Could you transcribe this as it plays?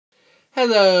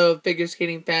Hello, figure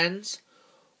skating fans.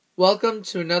 Welcome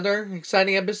to another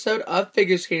exciting episode of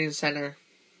Figure Skating Center.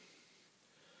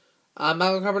 I'm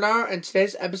Michael Carbonaro, and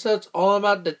today's episode is all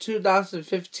about the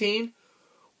 2015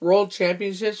 World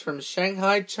Championships from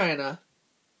Shanghai, China.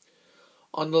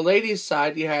 On the ladies'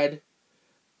 side, you had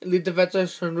Elizaveta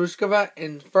Shmurkova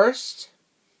in first,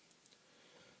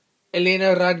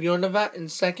 Elena Radionova in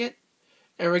second,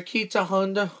 and Rakita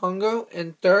Hongo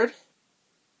in third.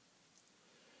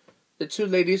 The two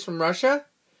ladies from Russia,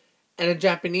 and a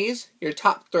Japanese, your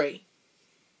top three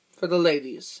for the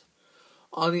ladies.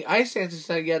 On the ice dancing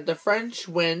side, you had the French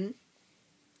win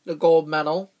the gold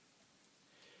medal.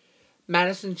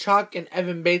 Madison Chock and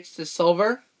Evan Bates the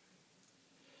silver.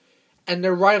 And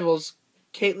their rivals,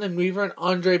 Caitlin Weaver and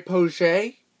Andre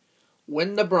Poget,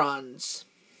 win the bronze.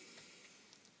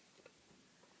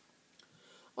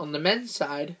 On the men's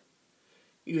side,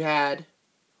 you had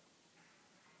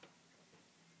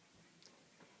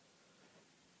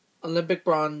Olympic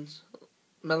bronze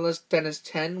medalist Dennis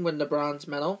Ten win the bronze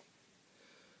medal.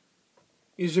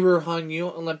 Yuzuru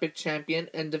Hanyu, Olympic champion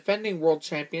and defending world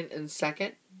champion, in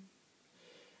second.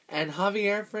 And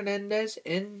Javier Fernandez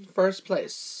in first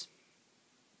place.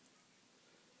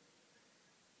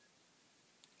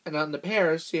 And on the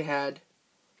pairs, you had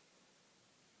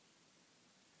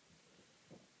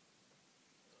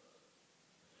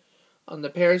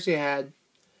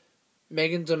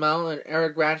Megan Demel and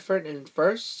Eric Radford in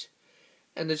first,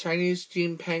 and the Chinese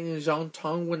Jean Peng and Zhang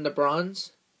Tong win the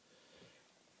bronze,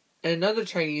 and another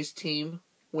Chinese team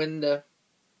win the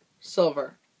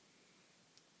silver.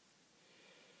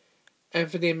 And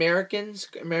for the Americans,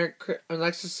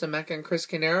 Alexis Semeka and Chris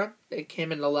Canera, they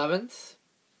came in 11th.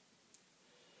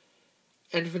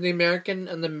 And for the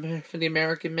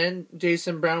American men,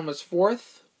 Jason Brown was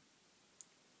 4th,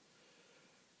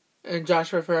 and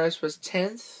Joshua Ferris was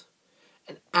 10th.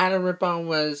 And Adam Rippon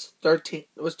was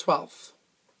 12th.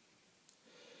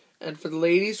 And for the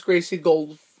ladies, Gracie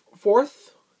Gold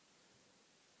 4th,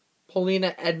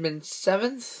 Paulina Edmonds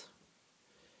 7th,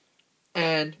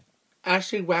 and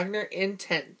Ashley Wagner in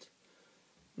 10th.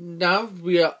 Now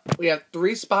we have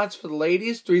 3 spots for the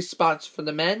ladies, 3 spots for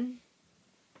the men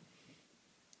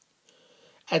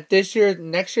at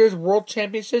next year's World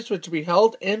Championships, which will be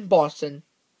held in Boston.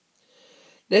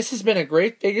 This has been a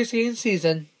great figure skating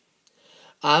season.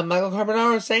 I'm Michael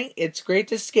Carbonaro saying it's great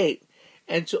to skate.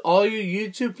 And to all you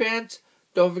YouTube fans,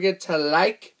 don't forget to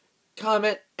like,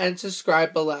 comment, and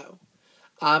subscribe below.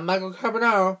 I'm Michael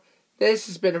Carbonaro. This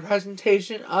has been a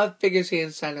presentation of Figure Skating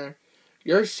Center,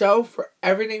 your show for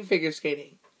everything figure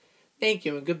skating. Thank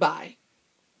you and goodbye.